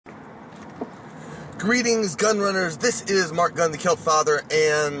Greetings, gun runners. This is Mark Gunn, the Celt Father,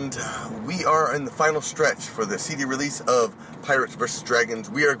 and we are in the final stretch for the CD release of Pirates vs. Dragons.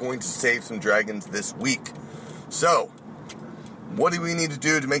 We are going to save some dragons this week. So, what do we need to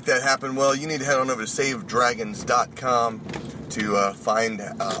do to make that happen? Well, you need to head on over to savedragons.com to find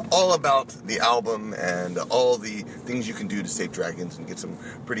all about the album and all the things you can do to save dragons and get some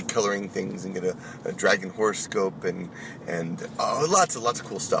pretty coloring things and get a dragon horoscope and lots of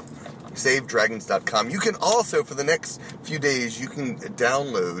cool stuff. SaveDragons.com. You can also, for the next few days, you can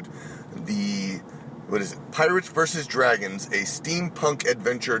download the, Pirates vs. Dragons, a steampunk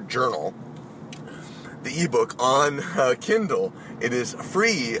adventure journal, the ebook on Kindle. It is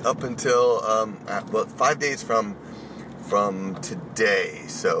free up until 5 days from today.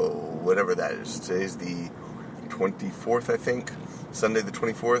 So whatever that is. Today's the 24th, I think. Sunday the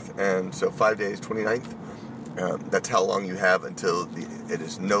 24th, and so 5 days, 29th. That's how long you have until it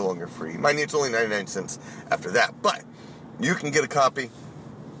is no longer free. Mind you, it's only 99 cents after that. But you can get a copy.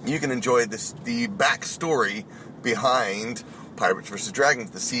 You can enjoy the backstory behind Pirates vs.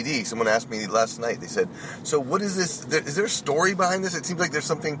 Dragons, the CD. Someone asked me last night. They said, so what is this? Is there a story behind this? It seems like there's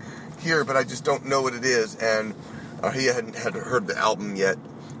something here, but I just don't know what it is. And he hadn't heard the album yet.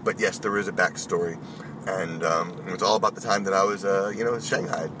 But yes, there is a backstory. And it was all about the time that I was,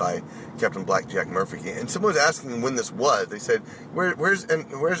 shanghaied by Captain Blackjack Murphy. And someone was asking when this was. They said, "Where's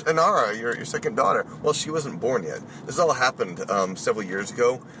Inara, your second daughter?" Well, she wasn't born yet. This all happened several years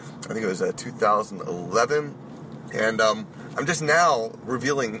ago. I think it was 2011. And I'm just now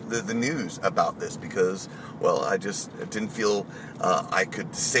revealing the news about this because, well, I just didn't feel I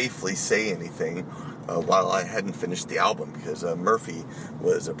could safely say anything while I hadn't finished the album, because Murphy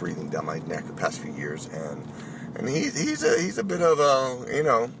was breathing down my neck the past few years, and he's a bit of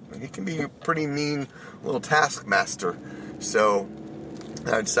he can be a pretty mean little taskmaster. So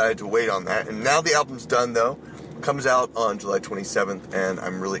I decided to wait on that, and now the album's done though. Comes out on July 27th, and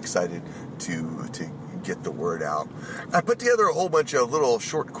I'm really excited to get the word out. I put together a whole bunch of little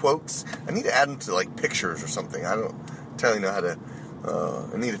short quotes. I need to add them to like pictures or something. I don't entirely know how to.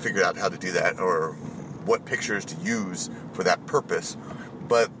 I need to figure out how to do that, or what pictures to use for that purpose.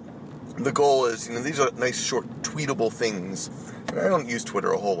 But the goal is, these are nice short tweetable things. And I don't use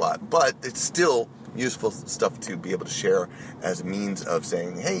Twitter a whole lot, but it's still useful stuff to be able to share as a means of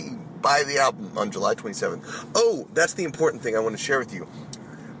saying, hey, buy the album on July 27th. Oh, that's the important thing I want to share with you.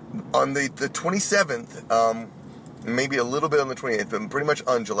 On the 27th, maybe a little bit on the 28th, but pretty much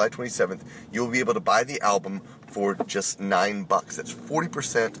on July 27th, you'll be able to buy the album for just $9. That's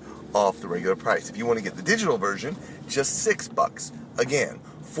 40% off the regular price. If you want to get the digital version, just $6. Again,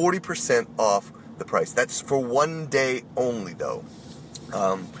 40% off the price. That's for 1 day only, though.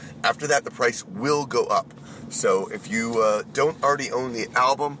 After that, the price will go up. So if you don't already own the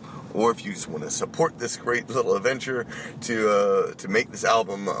album, or if you just want to support this great little adventure to make this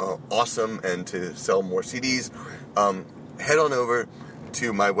album awesome and to sell more CDs, head on over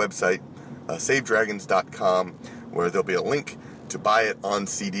to my website, SaveDragons.com, where there'll be a link to buy it on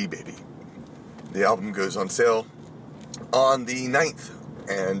CD, baby. The album goes on sale on the 9th,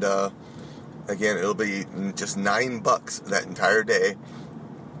 and again, it'll be just $9 that entire day,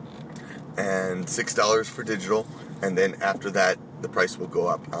 and $6 for digital, and then after that, the price will go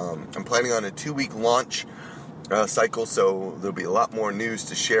up. I'm planning on a 2-week launch cycle, so there'll be a lot more news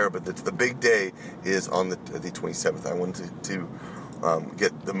to share, but the big day is on the 27th. I wanted to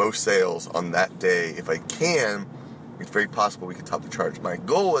get the most sales on that day. If I can, it's very possible we could top the charts. My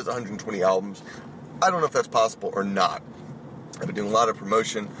goal is 120 albums. I don't know if that's possible or not. I've been doing a lot of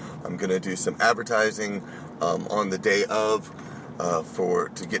promotion. I'm going to do some advertising on the day of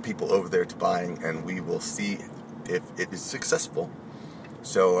to get people over there to buying, and we will see if it is successful.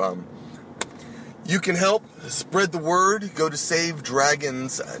 So you can help spread the word. Go to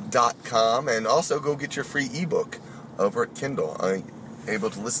SaveDragons.com and also go get your free ebook over at Kindle. I'm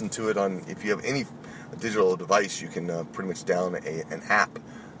able to listen to it on, if you have any digital device, you can pretty much download an app,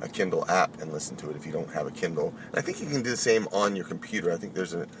 a Kindle app, and listen to it if you don't have a Kindle. And I think you can do the same on your computer. I think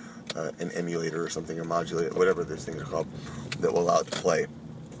there's an emulator or something, or modulator, whatever those things are called, that will allow it to play.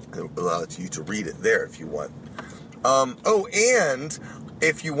 It will allow you to read it there if you want. And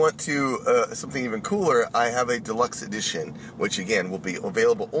if you want to, something even cooler, I have a deluxe edition, which again will be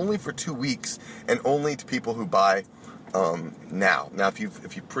available only for 2 weeks and only to people who buy now. Now, if you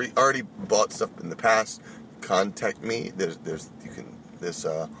already bought stuff in the past, contact me. This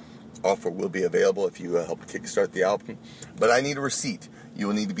offer will be available if you help kickstart the album. But I need a receipt. You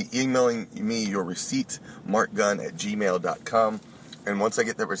will need to be emailing me your receipt, markgunn@gmail.com. And once I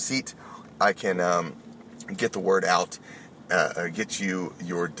get that receipt, I can get the word out get you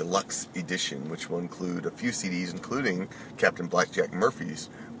your deluxe edition, which will include a few CDs, including Captain Blackjack Murphy's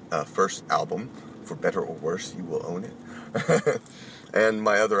first album, For Better or Worse, You Will Own It. And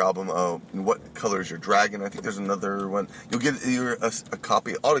my other album, What Color Is Your Dragon? I think there's another one. You'll get a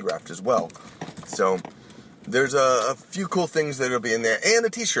copy autographed as well. So there's a few cool things that'll be in there, and a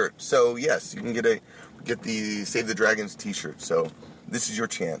T-shirt. So yes, you can get the Save the Dragons T-shirt. So this is your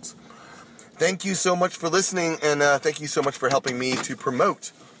chance. Thank you so much for listening, and thank you so much for helping me to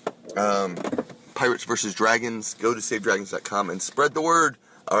promote Pirates vs. Dragons. Go to SaveDragons.com and spread the word.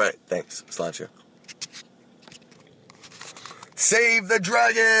 All right, thanks. Sláinte. Save the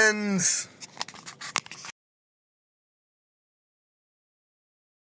dragons!